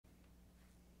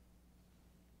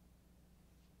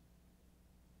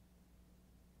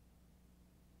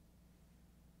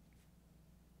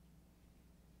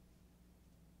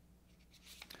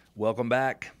Welcome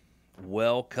back.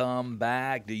 Welcome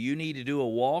back. Do you need to do a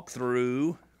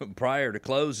walkthrough prior to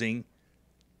closing?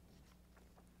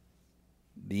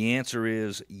 The answer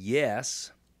is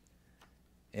yes.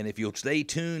 And if you'll stay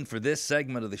tuned for this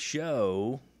segment of the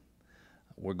show,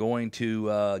 we're going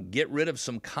to get rid of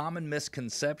some common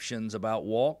misconceptions about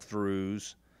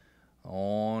walkthroughs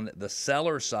on the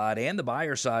seller side and the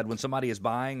buyer side when somebody is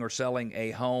buying or selling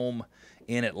a home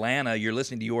in Atlanta. You're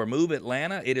listening to Your Move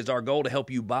Atlanta. It is our goal to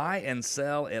help you buy and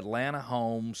sell Atlanta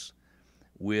homes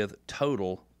with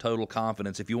total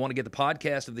confidence. If you want to get the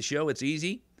podcast of the show, it's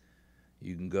easy.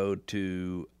 You can go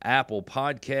to Apple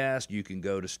Podcast. You can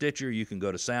go to Stitcher. You can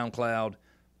go to SoundCloud.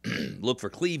 Look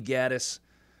for Cleve Gaddis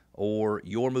or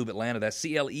Your Move Atlanta. That's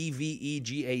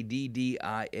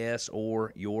CLEVEGADDIS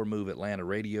or Your Move Atlanta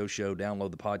radio show.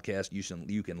 Download the podcast. You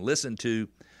can listen to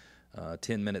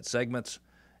 10-minute segments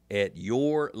at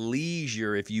your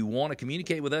leisure. If you want to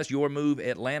communicate with us,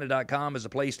 yourmoveatlanta.com is a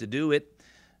place to do it.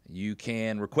 You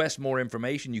can request more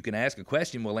information. You can ask a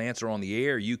question we'll answer on the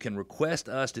air. You can request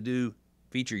us to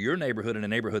feature your neighborhood in a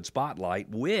neighborhood spotlight,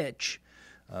 which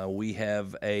we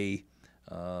have let's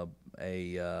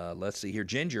see here,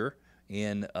 Ginger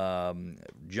in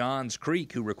Johns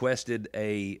Creek, who requested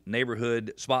a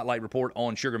neighborhood spotlight report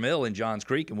on Sugar Mill in Johns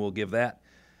Creek, and we'll give that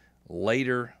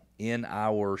later in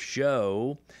our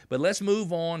show. But let's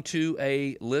move on to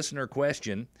a listener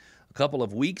question. A couple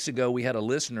of weeks ago, we had a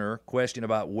listener question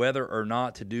about whether or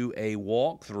not to do a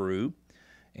walkthrough,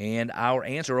 and our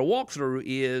answer, a walkthrough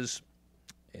is,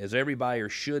 as every buyer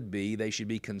should be, they should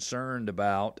be concerned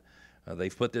about.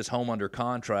 They've put this home under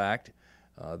contract.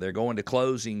 They're going to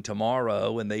closing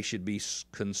tomorrow, and they should be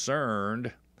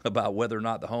concerned about whether or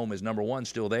not the home is, number one,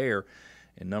 still there,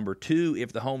 and number two,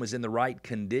 if the home is in the right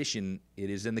condition. It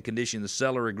is in the condition the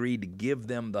seller agreed to give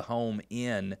them the home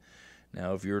in.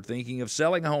 Now, if you're thinking of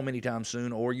selling a home anytime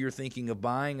soon or you're thinking of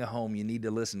buying a home, you need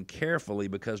to listen carefully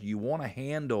because you want to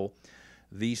handle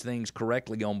these things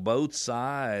correctly on both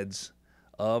sides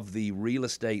of the real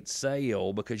estate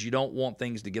sale, because you don't want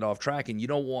things to get off track, and you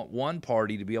don't want one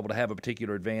party to be able to have a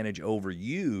particular advantage over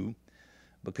you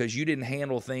because you didn't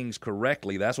handle things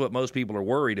correctly. That's what most people are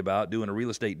worried about doing a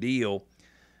real estate deal,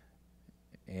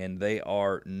 and they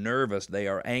are nervous, they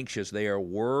are anxious, they are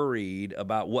worried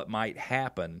about what might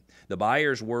happen. The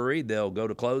buyer's worried they'll go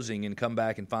to closing and come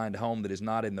back and find a home that is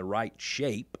not in the right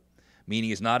shape, meaning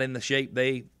it's not in the shape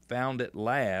they found it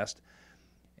last.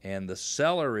 And the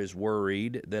seller is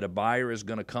worried that a buyer is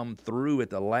going to come through at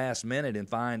the last minute and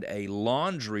find a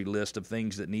laundry list of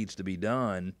things that needs to be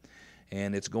done,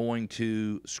 and it's going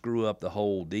to screw up the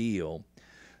whole deal.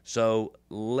 So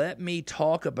let me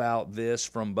talk about this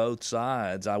from both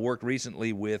sides. I worked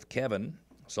recently with Kevin,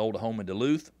 sold a home in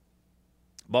Duluth,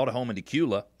 bought a home in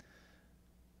Decula.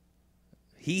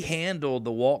 He handled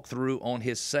the walkthrough on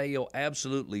his sale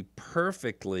absolutely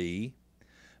perfectly,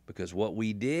 because what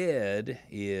we did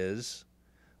is,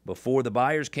 before the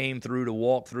buyers came through to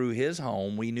walk through his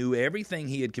home, we knew everything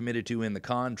he had committed to in the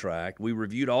contract. We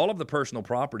reviewed all of the personal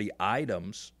property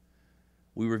items.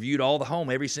 We reviewed all the home,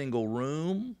 every single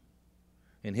room.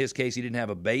 In his case, he didn't have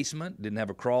a basement, didn't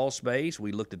have a crawl space.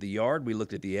 We looked at the yard. We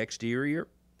looked at the exterior.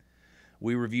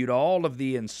 We reviewed all of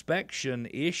the inspection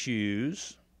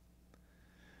issues.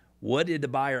 What did the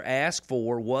buyer ask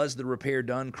for? Was the repair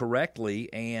done correctly?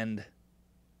 And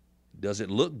does it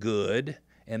look good?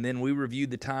 And then we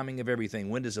reviewed the timing of everything.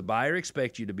 When does the buyer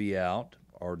expect you to be out,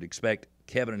 or expect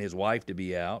Kevin and his wife to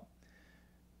be out?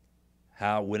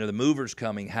 When are the movers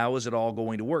coming? How is it all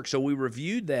going to work? So we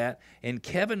reviewed that, and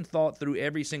Kevin thought through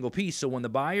every single piece. So when the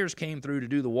buyers came through to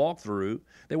do the walkthrough,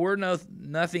 there were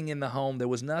nothing in the home. There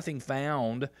was nothing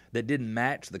found that didn't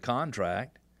match the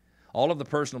contract. All of the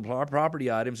personal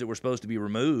property items that were supposed to be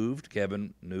removed,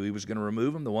 Kevin knew he was going to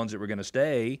remove them. The ones that were going to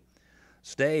stay,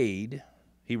 stayed.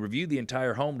 He reviewed the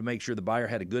entire home to make sure the buyer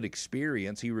had a good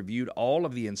experience. He reviewed all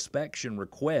of the inspection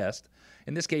requests.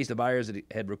 In this case, the buyers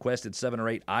had requested 7 or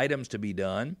 8 items to be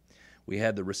done. We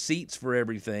had the receipts for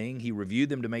everything. He reviewed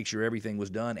them to make sure everything was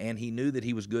done, and he knew that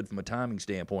he was good from a timing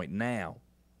standpoint. Now,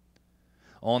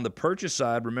 on the purchase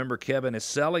side, remember, Kevin is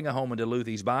selling a home in Duluth.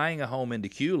 He's buying a home in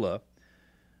Decula.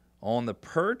 On the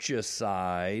purchase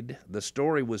side, the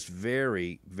story was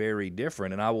very, very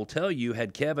different. And I will tell you,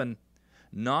 had Kevin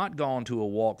not gone to a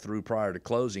walkthrough prior to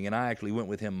closing, and I actually went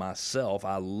with him myself.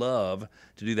 I love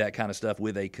to do that kind of stuff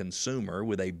with a consumer,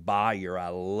 with a buyer. I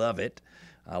love it.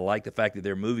 I like the fact that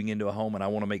they're moving into a home, and I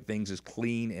want to make things as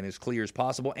clean and as clear as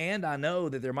possible. And I know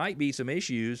that there might be some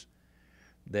issues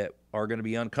that are going to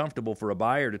be uncomfortable for a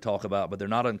buyer to talk about, but they're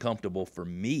not uncomfortable for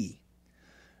me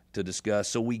to discuss.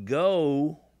 So we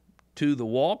go to the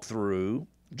walkthrough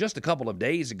just a couple of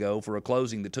days ago for a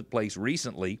closing that took place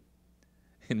recently,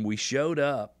 and we showed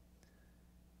up.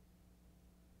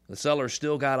 The sellers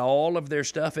still got all of their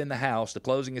stuff in the house. The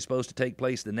closing is supposed to take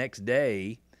place the next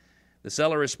day. The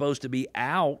seller is supposed to be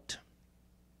out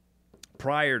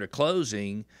prior to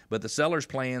closing, but the seller's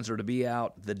plans are to be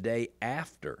out the day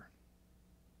after.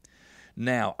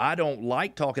 Now, I don't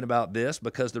like talking about this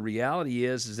because the reality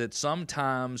is that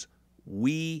sometimes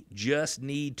we just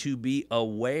need to be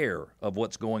aware of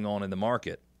what's going on in the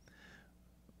market.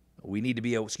 We need to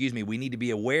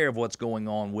be aware of what's going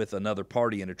on with another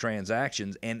party in a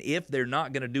transaction. And if they're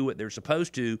not going to do what they're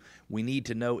supposed to, we need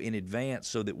to know in advance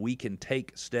so that we can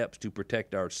take steps to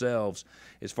protect ourselves.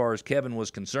 As far as Kevin was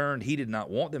concerned, he did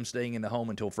not want them staying in the home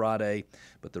until Friday.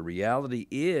 But the reality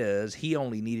is he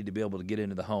only needed to be able to get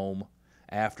into the home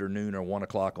after noon or 1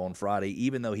 o'clock on Friday,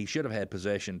 even though he should have had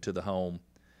possession to the home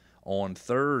on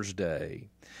Thursday.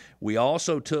 We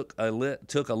also took a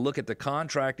look at the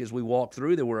contract as we walked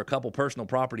through. There were a couple personal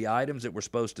property items that were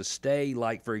supposed to stay,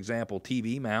 like, for example,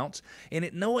 TV mounts. And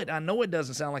I know it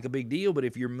doesn't sound like a big deal, but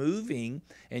if you're moving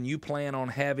and you plan on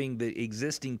having the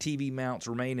existing TV mounts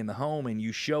remain in the home and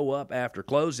you show up after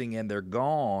closing and they're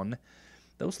gone,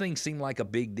 those things seem like a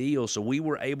big deal. So we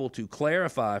were able to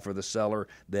clarify for the seller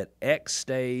that X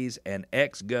stays and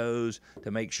X goes to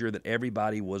make sure that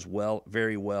everybody was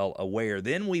very well aware.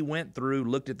 Then we went through,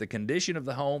 looked at the condition of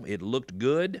the home. It looked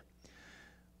good.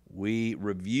 We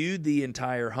reviewed the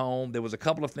entire home. There was a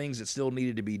couple of things that still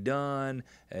needed to be done.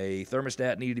 A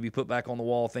thermostat needed to be put back on the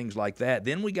wall, things like that.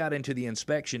 Then we got into the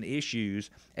inspection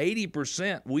issues.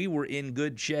 80% we were in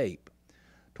good shape.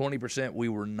 20% we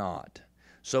were not.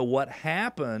 So what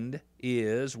happened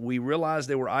is we realized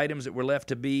there were items that were left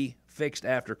to be fixed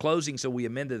after closing, so we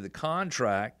amended the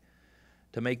contract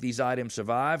to make these items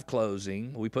survive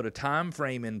closing. We put a time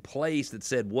frame in place that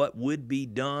said what would be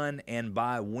done and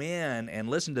by when. And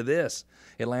listen to this,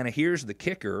 Atlanta, here's the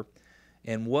kicker,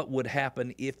 and what would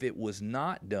happen if it was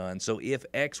not done. So if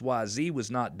XYZ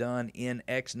was not done in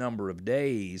X number of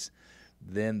days,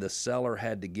 then the seller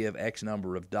had to give X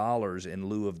number of dollars in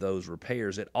lieu of those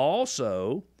repairs. It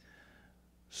also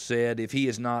said if he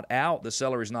is not out, the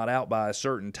seller is not out by a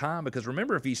certain time, because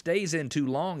remember, if he stays in too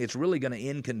long, it's really going to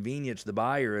inconvenience the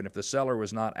buyer. And if the seller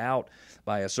was not out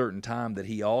by a certain time, that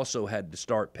he also had to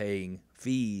start paying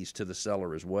fees to the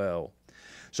seller as well.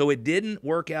 So it didn't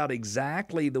work out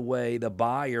exactly the way the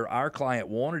buyer, our client,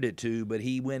 wanted it to, but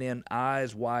he went in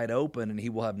eyes wide open, and he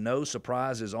will have no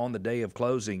surprises on the day of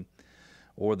closing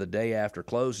or the day after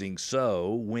closing.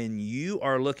 So when you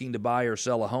are looking to buy or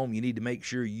sell a home, you need to make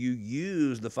sure you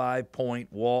use the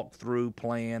 5-point walkthrough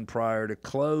plan prior to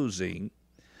closing.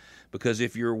 Because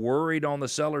if you're worried on the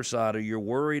seller side or you're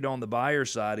worried on the buyer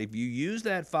side, if you use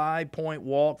that 5-point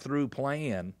walkthrough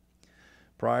plan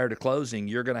prior to closing,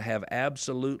 you're going to have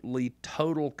absolutely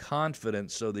total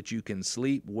confidence so that you can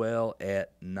sleep well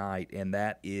at night, and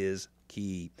that is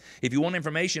key. If you want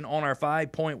information on our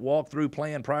 5-point walkthrough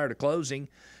plan prior to closing,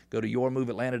 go to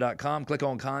yourmoveatlanta.com, click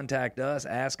on Contact Us,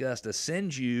 ask us to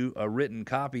send you a written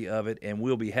copy of it, and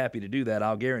we'll be happy to do that.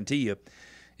 I'll guarantee you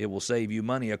it will save you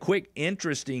money. A quick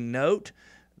interesting note,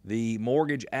 the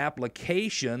mortgage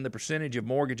application, the percentage of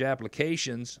mortgage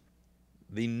applications,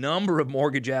 the number of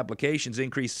mortgage applications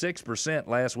increased 6%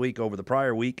 last week over the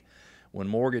prior week. When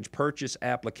mortgage purchase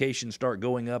applications start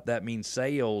going up, that means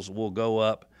sales will go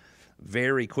up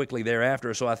very quickly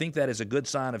thereafter. So I think that is a good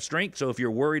sign of strength. So if you're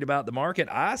worried about the market,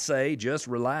 I say just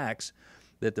relax,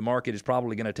 that the market is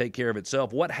probably going to take care of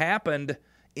itself. What happened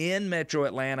in Metro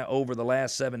Atlanta over the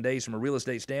last 7 days from a real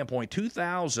estate standpoint?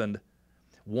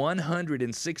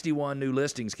 2,161 new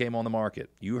listings came on the market.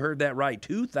 You heard that right,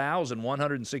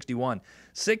 2,161.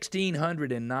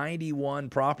 1,691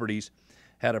 properties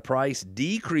had a price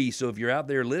decrease. So if you're out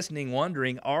there listening,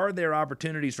 wondering, are there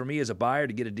opportunities for me as a buyer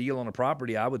to get a deal on a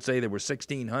property? I would say there were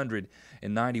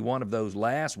 1,691 of those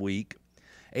last week.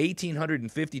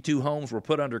 1,852 homes were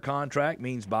put under contract,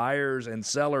 means buyers and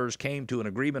sellers came to an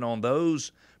agreement on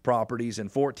those properties, and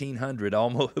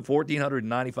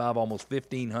 1,495, almost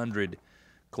 1,500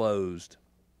 closed.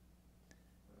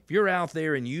 If you're out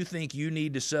there and you think you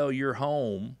need to sell your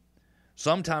home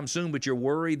sometime soon, but you're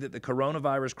worried that the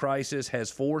coronavirus crisis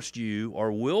has forced you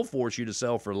or will force you to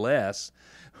sell for less,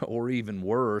 or even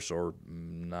worse, or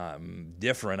not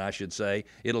different, I should say,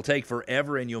 it'll take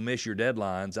forever and you'll miss your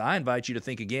deadlines, I invite you to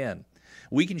think again.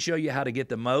 We can show you how to get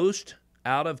the most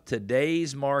out of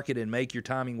today's market and make your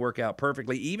timing work out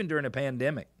perfectly, even during a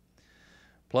pandemic.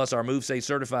 Plus, our MoveSafe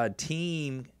certified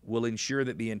team will ensure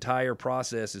that the entire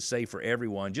process is safe for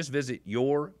everyone. Just visit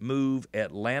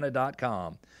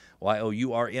yourmoveatlanta.com,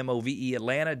 YOURMOVE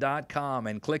Atlanta.com,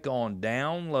 and click on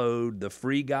download the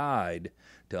free guide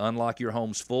to unlock your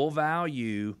home's full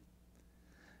value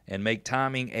and make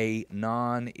timing a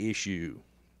non-issue.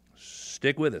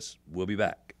 Stick with us. We'll be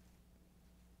back.